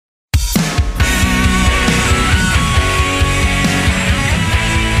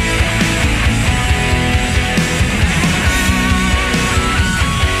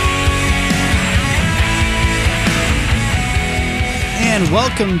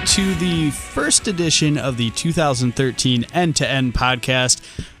welcome to the first edition of the 2013 End-to-End podcast.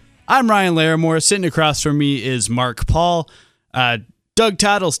 I'm Ryan Larimore. Sitting across from me is Mark Paul. Doug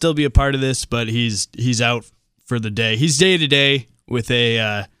Todd will still be a part of this, but he's out for the day. He's day-to-day with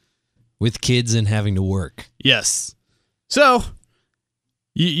with kids and having to work. Yes. So,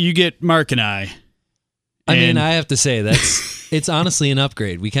 you get Mark and I. I mean, I have to say, it's honestly an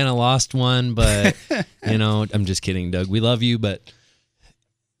upgrade. We kind of lost one, but, I'm just kidding, Doug. We love you, but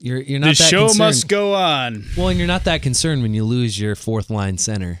you're not that concerned. The show must go on. Well, and you're not that concerned when you lose your fourth line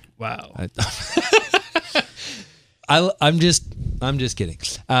center. Wow. I'm just kidding.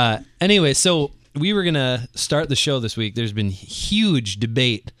 Anyway, so we were going to start the show this week. There's been huge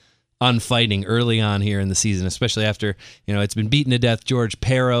debate on fighting early on here in the season, especially after, it's been beaten to death, George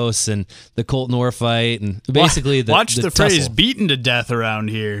Parros and the Colton Orr fight, and basically Watch the tussle. phrase beaten to death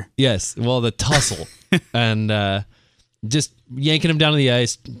around here. Yes, well, the tussle. And just yanking him down to the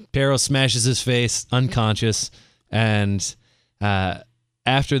ice. Parros smashes his face, unconscious, and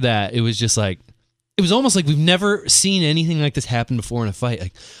after that, it was just like, it was almost like we've never seen anything like this happen before in a fight.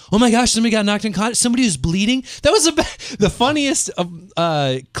 Like, oh my gosh, somebody got knocked unconscious. Somebody was bleeding. That was the funniest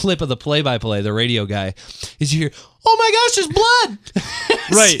clip of the play-by-play, the radio guy, is you hear, oh my gosh, there's blood.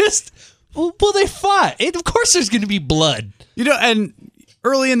 Right. Well, they fought. Of course there's going to be blood. And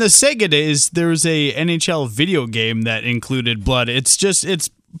early in the Sega days, there was a NHL video game that included blood. It's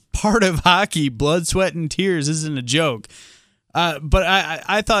part of hockey. Blood, sweat, and tears isn't a joke. But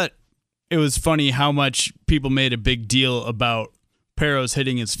I thought it was funny how much people made a big deal about Parros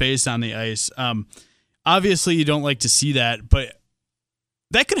hitting his face on the ice. Obviously, you don't like to see that, but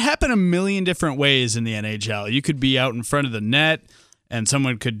that could happen a million different ways in the NHL. You could be out in front of the net, and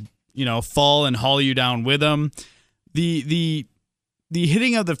someone could, fall and haul you down with them. The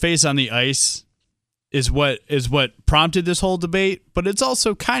hitting of the face on the ice is what prompted this whole debate, but it's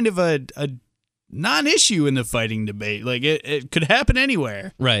also kind of a non-issue in the fighting debate. Like it could happen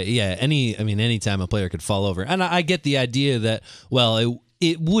anywhere. Right, yeah. Anytime a player could fall over. And I get the idea that, well,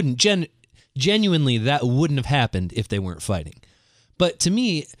 it wouldn't, genuinely that wouldn't have happened if they weren't fighting. But to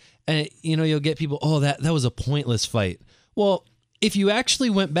me, you'll get people, oh, that was a pointless fight. Well, if you actually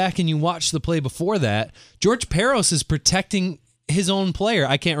went back and you watched the play before that, George Parros is protecting his own player.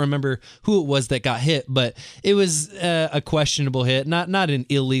 I can't remember who it was that got hit, but it was a questionable hit, not an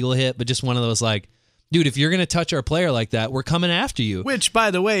illegal hit, but just one of those like, dude, if you're going to touch our player like that, we're coming after you. Which,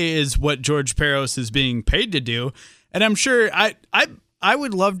 by the way, is what George Parros is being paid to do. And I'm sure I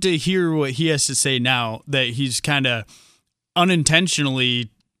would love to hear what he has to say now that he's kind of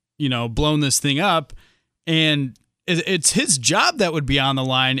unintentionally, blown this thing up. And it's his job that would be on the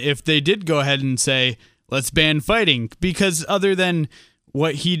line if they did go ahead and say, let's ban fighting, because other than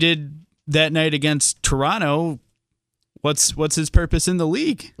what he did that night against Toronto, what's his purpose in the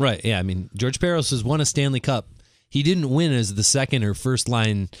league? Right, yeah. George Parros has won a Stanley Cup. He didn't win as the second or first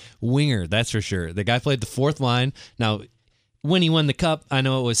line winger, that's for sure. The guy played the fourth line. Now, when he won the Cup, I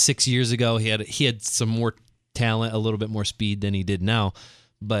know it was 6 years ago. He had some more talent, a little bit more speed than he did now.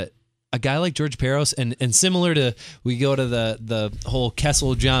 But a guy like George Parros, and similar to, we go to the whole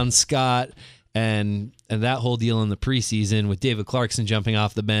Kessel, John Scott, and that whole deal in the preseason with David Clarkson jumping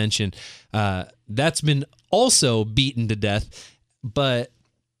off the bench, and that's been also beaten to death. But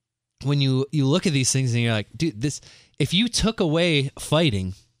when you look at these things and you're like, dude, if you took away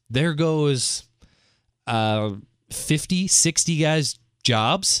fighting, there goes 50, 60 guys'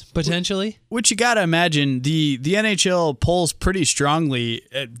 jobs, potentially. Which you got to imagine, the NHL polls pretty strongly,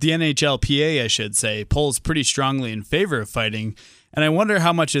 the NHLPA, I should say, polls pretty strongly in favor of fighting. And I wonder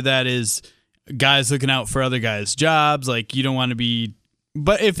how much of that is guys looking out for other guys' jobs. Like, you don't want to be,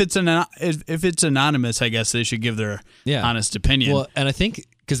 but if it's anonymous, I guess they should give their honest opinion. Well, and I think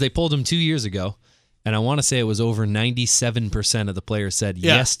because they polled him 2 years ago, and I want to say it was over 97% of the players said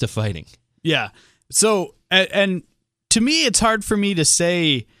yes to fighting. Yeah. So, and to me, it's hard for me to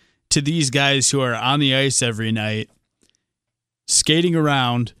say to these guys who are on the ice every night, skating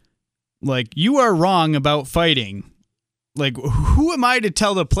around, like, you are wrong about fighting. Like, who am I to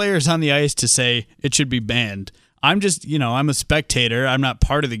tell the players on the ice to say it should be banned? I'm just, I'm a spectator. I'm not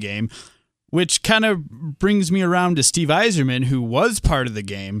part of the game, which kind of brings me around to Steve Yzerman, who was part of the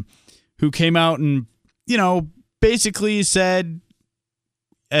game, who came out and, basically said,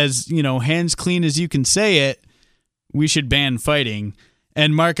 as, hands clean as you can say it, we should ban fighting.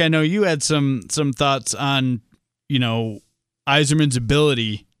 And Mark, I know you had some thoughts on, Yzerman's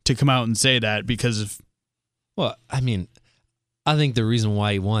ability to come out and say that because of... Well, I think the reason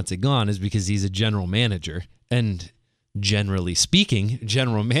why he wants it gone is because he's a general manager. And generally speaking,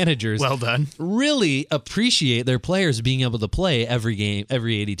 general managers Well done. really appreciate their players being able to play every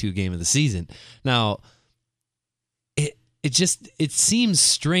 82 game of the season. Now, it seems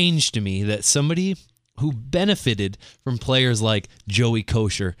strange to me that somebody who benefited from players like Joey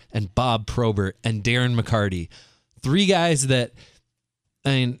Kosher and Bob Probert and Darren McCarty, three guys that, I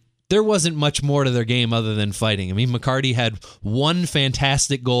mean, there wasn't much more to their game other than fighting. I mean, McCarty had one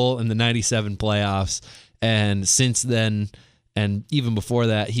fantastic goal in the 97 playoffs, and since then, and even before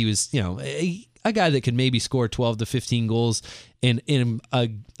that, he was, a guy that could maybe score 12 to 15 goals in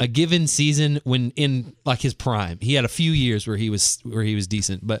a given season when in like his prime. He had a few years where he was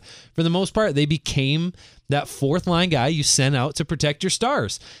decent, but for the most part, they became that fourth line guy you sent out to protect your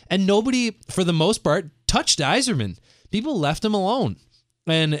stars. And nobody, for the most part, touched Yzerman. People left him alone.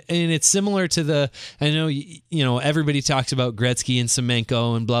 And it's similar to I know everybody talks about Gretzky and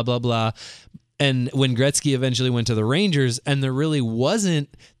Semenko and blah blah blah. And when Gretzky eventually went to the Rangers and there really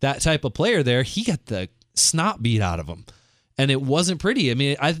wasn't that type of player there, he got the snot beat out of him. And it wasn't pretty. I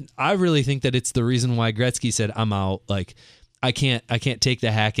mean, I really think that it's the reason why Gretzky said, "I'm out." Like, I can't take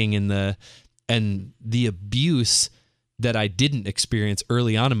the hacking and the abuse that I didn't experience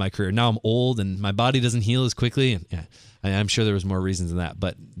early on in my career. Now I'm old and my body doesn't heal as quickly. And yeah, I'm sure there was more reasons than that,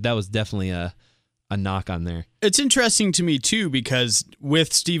 but that was definitely a knock on there. It's interesting to me too, because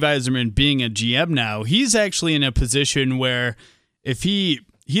with Steve Yzerman being a GM now, he's actually in a position where if he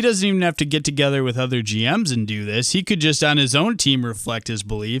doesn't even have to get together with other GMs and do this, he could just on his own team reflect his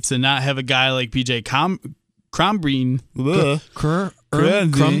beliefs and not have a guy like BJ Crombeen.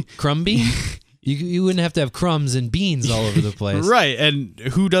 Crumby? You wouldn't have to have crumbs and beans all over the place. Right, and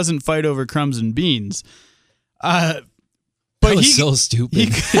who doesn't fight over crumbs and beans? But that was so stupid.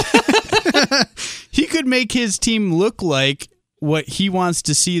 He could make his team look like what he wants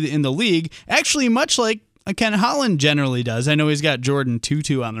to see in the league, actually much like Ken Holland generally does. I know he's got Jordan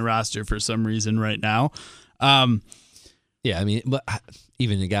Tutu on the roster for some reason right now. Yeah, I mean, but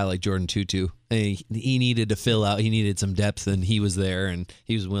even a guy like Jordan Tutu, he needed to fill out. He needed some depth, and he was there, and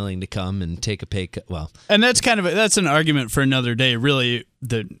he was willing to come and take a pay cut. Well, and that's that's an argument for another day, really,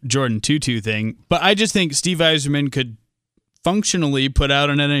 the Jordan Tutu thing. But I just think Steve Yzerman could functionally put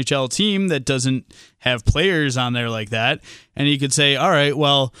out an NHL team that doesn't have players on there like that, and he could say, all right,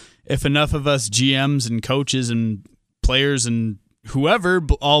 well, if enough of us GMs and coaches and players and whoever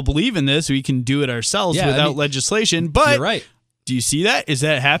all believe in this, we can do it ourselves without legislation. But you're right. Do you see that? Is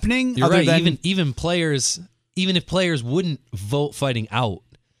that happening? You're right. Even players, even if players wouldn't vote fighting out,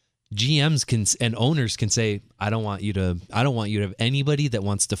 GMs and owners can say, I don't want you to have anybody that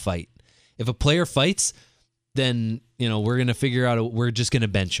wants to fight. If a player fights, then we're gonna figure out we're just gonna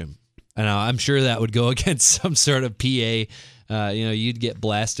bench him. And I'm sure that would go against some sort of PA. You'd get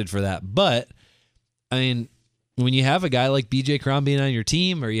blasted for that. But I mean, when you have a guy like BJ Crombeen on your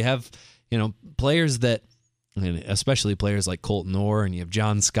team, or you have players that, and especially players like Colton Orr, and you have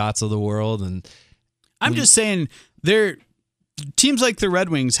John Scotts of the world, and I'm just saying, teams like the Red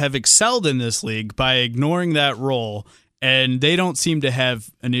Wings have excelled in this league by ignoring that role, and they don't seem to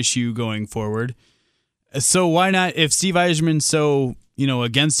have an issue going forward. So why not? If Steve Yzerman's so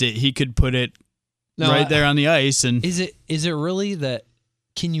against it, he could put it right there on the ice. And is it really that?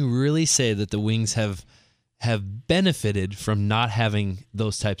 Can you really say that the Wings have benefited from not having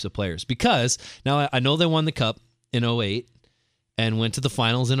those types of players? Because now I know they won the Cup in 2008 and went to the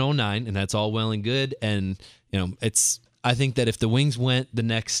finals in 2009, and that's all well and good. And I think that if the Wings went the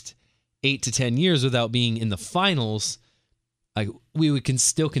next 8 to 10 years without being in the finals, we would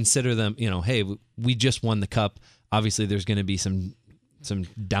still consider them, hey, we just won the Cup. Obviously, there's going to be some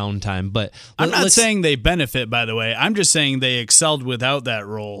downtime, but I'm not saying they benefit, by the way. I'm just saying they excelled without that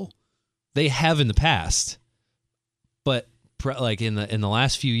role. They have in the past, but like in the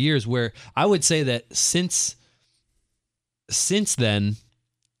last few years, where I would say that since then,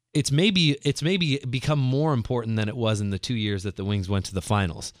 it's maybe become more important than it was in the 2 years that the Wings went to the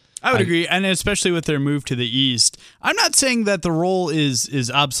finals. I would agree, and especially with their move to the East. I'm not saying that the role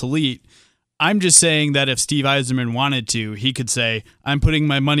is obsolete. I'm just saying that if Steve Yzerman wanted to, he could say, I'm putting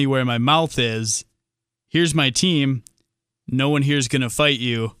my money where my mouth is. Here's my team. No one here is going to fight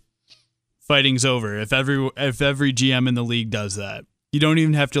you. Fighting's over. If every GM in the league does that, you don't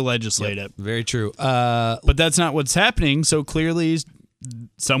even have to legislate it. Very true. But that's not what's happening, so clearly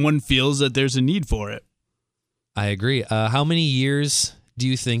someone feels that there's a need for it. I agree. How many years do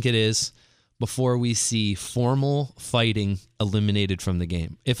you think it is before we see formal fighting eliminated from the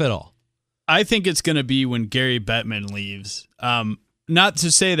game, if at all? I think it's going to be when Gary Bettman leaves. Not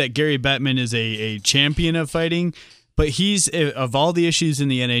to say that Gary Bettman is a champion of fighting, But he's, of all the issues in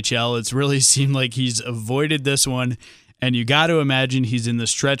the NHL, it's really seemed like he's avoided this one. And you got to imagine he's in the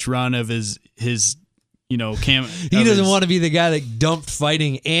stretch run of his camp. He doesn't want to be the guy that dumped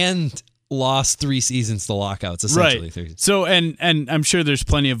fighting and lost 3 seasons to lockouts, essentially. Right. So, and I'm sure there's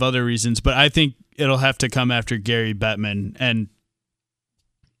plenty of other reasons, but I think it'll have to come after Gary Bettman. And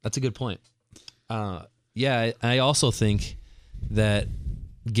that's a good point. I also think that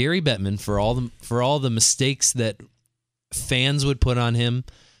Gary Bettman, for all the mistakes that fans would put on him,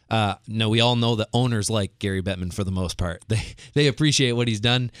 no, we all know that owners like Gary Bettman for the most part. They appreciate what he's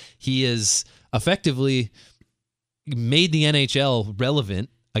done. He has effectively made the NHL relevant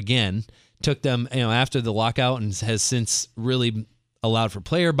again. Took them, after the lockout, and has since really allowed for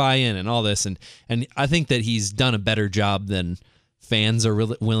player buy-in and all this. And I think that he's done a better job than fans are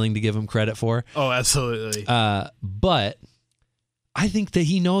really willing to give him credit for. Oh, absolutely. But I think that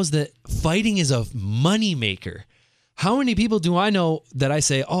he knows that fighting is a moneymaker. How many people do I know that I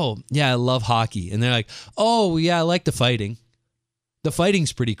say, oh, yeah, I love hockey? And they're like, oh, yeah, I like the fighting. The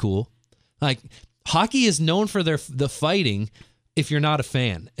fighting's pretty cool. Like, hockey is known for the fighting if you're not a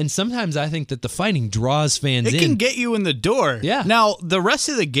fan. And sometimes I think that the fighting draws fans in. It can get you in the door. Yeah. Now, the rest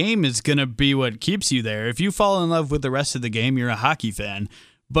of the game is going to be what keeps you there. If you fall in love with the rest of the game, you're a hockey fan.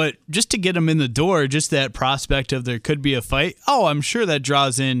 But just to get them in the door, just that prospect of there could be a fight, I'm sure that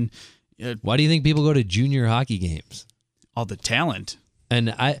draws in. Why do you think people go to junior hockey games? All the talent. And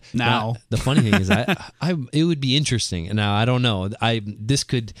the funny thing is, it would be interesting. And now I don't know. This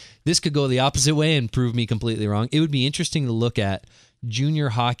could go the opposite way and prove me completely wrong. It would be interesting to look at junior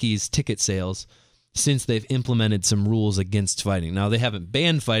hockey's ticket sales since they've implemented some rules against fighting. Now they haven't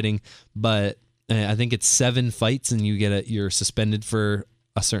banned fighting, but I think it's 7 fights and you're suspended for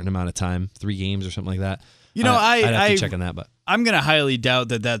a certain amount of time, 3 games or something like that. I'd have to check on that, but I'm going to highly doubt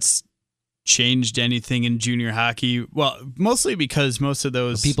that that's changed anything in junior hockey. Well, mostly because most of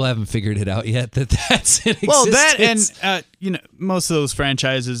those people haven't figured it out yet that's in existence. Well, that and most of those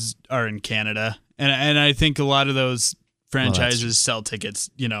franchises are in Canada, and I think a lot of those franchises sell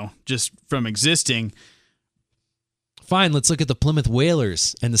tickets, just from existing. Fine, let's look at the Plymouth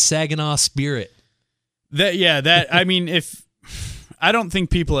Whalers and the Saginaw Spirit. I mean, if I don't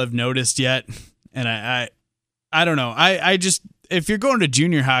think people have noticed yet, and I don't know. I just, if you're going to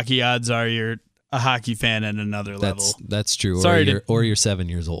junior hockey, odds are you're a hockey fan at another level. That's true. Sorry, or you're 7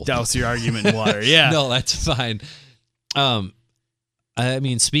 years old. Douse your argument in water. Yeah. No, that's fine. I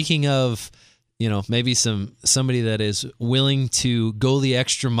mean, speaking of, maybe somebody that is willing to go the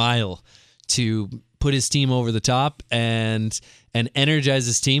extra mile to put his team over the top and energize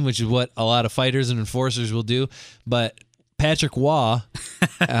his team, which is what a lot of fighters and enforcers will do. But Patrick Waugh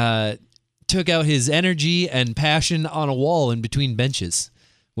took out his energy and passion on a wall in between benches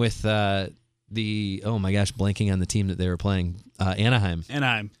with blanking on the team that they were playing, Anaheim.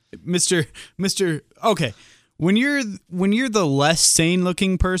 Mr. Okay, when you're the less sane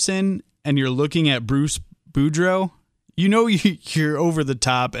looking person and you're looking at Bruce Boudreau, you're over the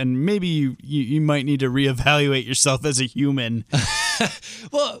top, and maybe you might need to reevaluate yourself as a human.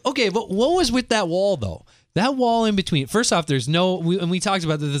 Well, okay, but what was with that wall though? That wall in between. First off, there's no, and we talked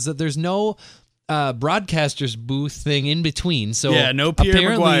about this, that there's no broadcaster's booth thing in between. So yeah, no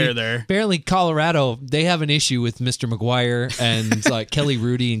Pierre McGuire there. Apparently, Colorado, they have an issue with Mr. McGuire and like Kelly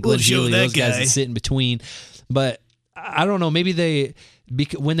Rudy and Glenn Healy, those guys that sit in between. But I don't know. Maybe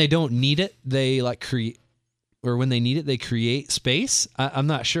when they don't need it, they create. Or when they need it, they create space. I'm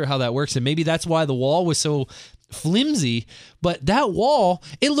not sure how that works. And maybe that's why the wall was so flimsy. But that wall,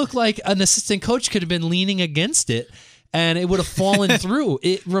 it looked like an assistant coach could have been leaning against it and it would have fallen through.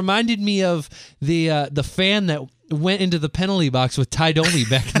 It reminded me of the fan that went into the penalty box with Ty Domi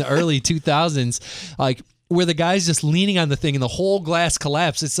back in the early 2000s. Where the guy's just leaning on the thing and the whole glass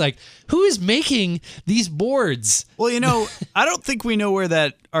collapsed. It's like, who is making these boards? Well, I don't think we know where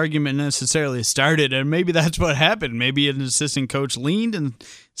that argument necessarily started, and maybe that's what happened. Maybe an assistant coach leaned and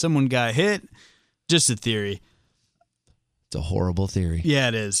someone got hit. Just a theory. It's a horrible theory. Yeah,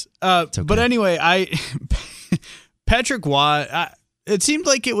 it is. Okay. But anyway, Patrick Waugh, it seemed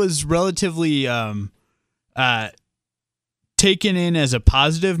like it was relatively taken in as a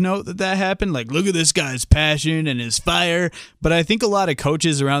positive note that happened. Like, look at this guy's passion and his fire. But I think a lot of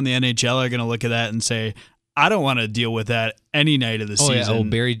coaches around the NHL are going to look at that and say, I don't want to deal with that any night of the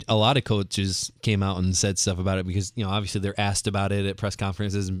season. Yeah. A lot of coaches came out and said stuff about it because, obviously they're asked about it at press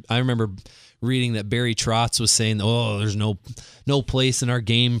conferences. And I remember reading that Barry Trotz was saying, there's no place in our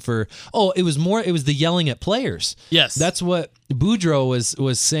game for, it was the yelling at players. Yes. That's what Boudreau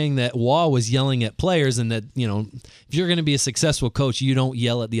was saying, that Waugh was yelling at players, and that, if you're going to be a successful coach, you don't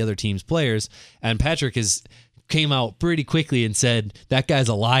yell at the other team's players. And Patrick is came out pretty quickly and said, that guy's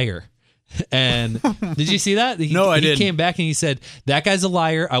a liar. And did you see that? No, I didn't. He came back and he said, that guy's a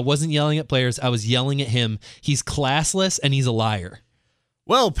liar. I wasn't yelling at players. I was yelling at him. He's classless and he's a liar.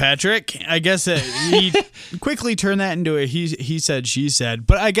 Well, Patrick, I guess he quickly turned that into a he said, she said.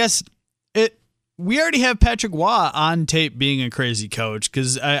 But I guess we already have Patrick Waugh on tape being a crazy coach,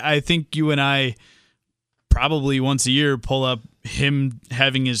 because I think you and I probably once a year pull up him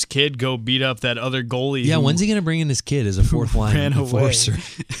having his kid go beat up that other goalie. Yeah, when's he going to bring in his kid as a fourth line enforcer?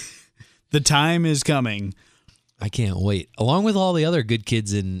 The time is coming. I can't wait. Along with all the other good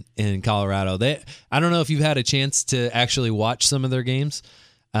kids in Colorado. I don't know if you've had a chance to actually watch some of their games,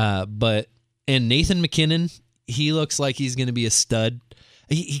 but Nathan MacKinnon, he looks like he's going to be a stud.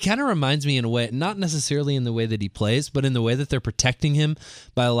 He kind of reminds me in a way, not necessarily in the way that he plays, but in the way that they're protecting him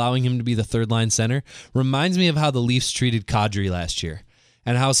by allowing him to be the third line center. Reminds me of how the Leafs treated Kadri last year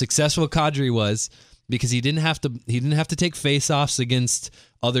and how successful Kadri was, because he didn't have to take faceoffs against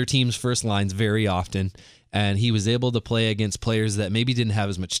other teams' first lines very often, and he was able to play against players that maybe didn't have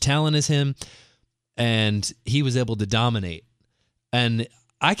as much talent as him, and he was able to dominate. And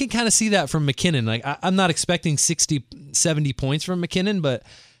I can kind of see that from MacKinnon. Like, I'm not expecting 60, 70 points from MacKinnon, but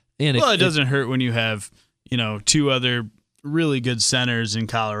it doesn't hurt when you have, two other really good centers in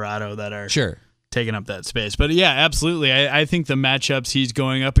Colorado that are taking up that space. But yeah, absolutely. I think the matchups he's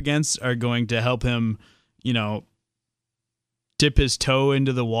going up against are going to help him, dip his toe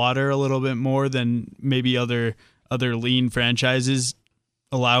into the water a little bit more than maybe other lean franchises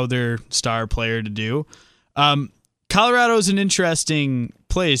allow their star player to do. Colorado is an interesting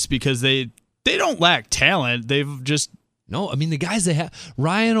place because they don't lack talent. They've just the guys they have: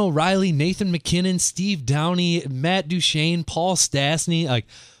 Ryan O'Reilly, Nathan MacKinnon, Steve Downey, Matt Duchene, Paul Stastny, like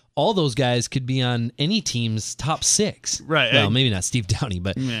all those guys could be on any team's top six. Right. Well, maybe not Steve Downey,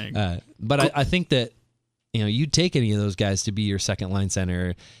 but I think that you'd take any of those guys to be your second line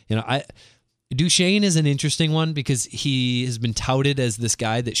center. Duchene is an interesting one because he has been touted as this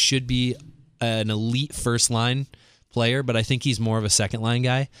guy that should be an elite first line player, but I think he's more of a second line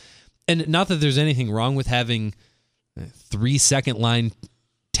guy. And not that there's anything wrong with having 3 second line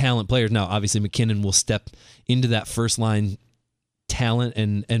talent players. Now, obviously MacKinnon will step into that first line talent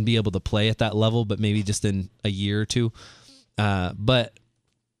and be able to play at that level, but maybe just in a year or two. But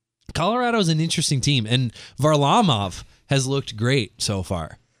Colorado's an interesting team, and Varlamov has looked great so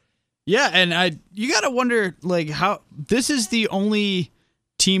far. Yeah, and you got to wonder how this is the only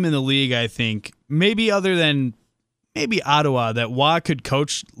team in the league, I think, maybe other than maybe Ottawa, that Waugh could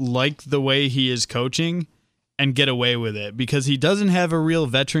coach like the way he is coaching and get away with it, because he doesn't have a real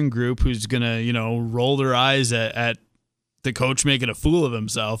veteran group who's going to, roll their eyes at the coach making a fool of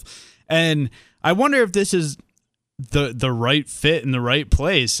himself. And I wonder if this is the right fit in the right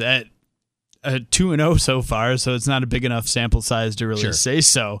place at 2-0 so far, so it's not a big enough sample size to really say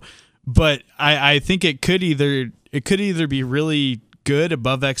so. But I think it could either be really good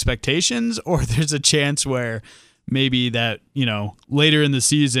above expectations, or there's a chance where maybe that, later in the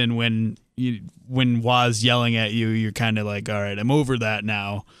season when Waugh's yelling at you, you're kind of like, all right, I'm over that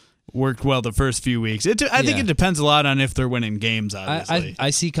now. Worked well the first few weeks. I think it depends a lot on if they're winning games, obviously. I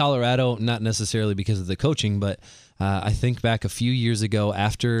see Colorado, not necessarily because of the coaching, but I think back a few years ago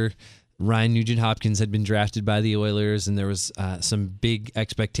after Ryan Nugent-Hopkins had been drafted by the Oilers, and there was some big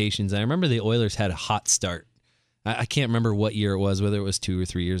expectations. I remember the Oilers had a hot start. I can't remember what year it was, whether it was 2 or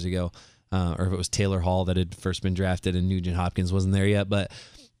 3 years ago, or if it was Taylor Hall that had first been drafted and Nugent-Hopkins wasn't there yet. But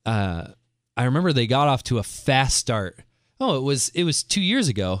I remember they got off to a fast start. Oh, it was 2 years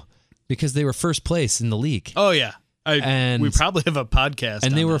ago because they were first place in the league. Oh, yeah. We probably have a podcast.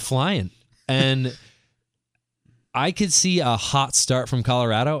 And they were flying. And I could see a hot start from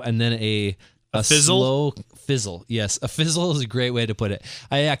Colorado and then a slow fizzle. Yes, a fizzle is a great way to put it.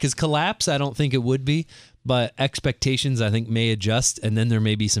 Because collapse, I don't think it would be, but expectations, I think, may adjust, and then there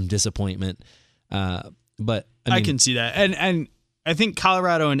may be some disappointment. But I can see that. And I think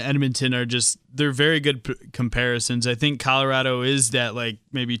Colorado and Edmonton they're very good comparisons. I think Colorado is that,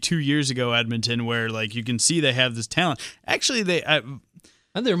 maybe 2 years ago Edmonton, where you can see they have this talent. Actually,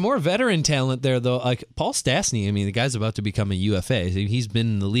 and they're more veteran talent there, though. Like Paul Stastny, the guy's about to become a UFA. He's been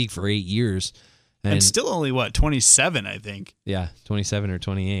in the league for 8 years. And still only, 27, I think. Yeah, 27 or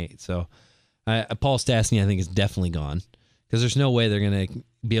 28. So Paul Stastny, I think, is definitely gone, because there's no way they're going to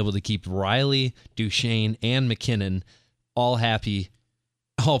be able to keep Riley, Duchene, and MacKinnon all happy,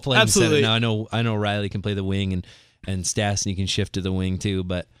 all playing center. Now, I know Riley can play the wing, and Stastny can shift to the wing too,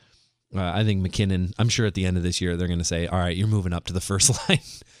 but I think MacKinnon, I'm sure at the end of this year, they're going to say, all right, you're moving up to the first line.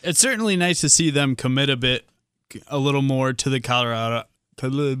 It's certainly nice to see them commit a little more to the Colorado.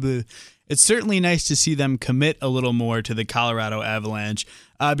 it's certainly nice to see them commit a little more to the Colorado Avalanche,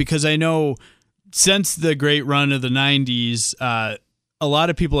 because I know since the great run of the 90s, a lot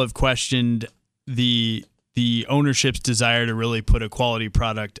of people have questioned the ownership's desire to really put a quality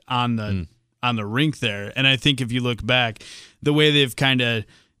product on the rink there. And I think if you look back, the way they've kind of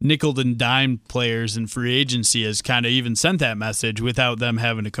nickeled and dimed players in free agency has kind of even sent that message without them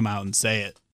having to come out and say it.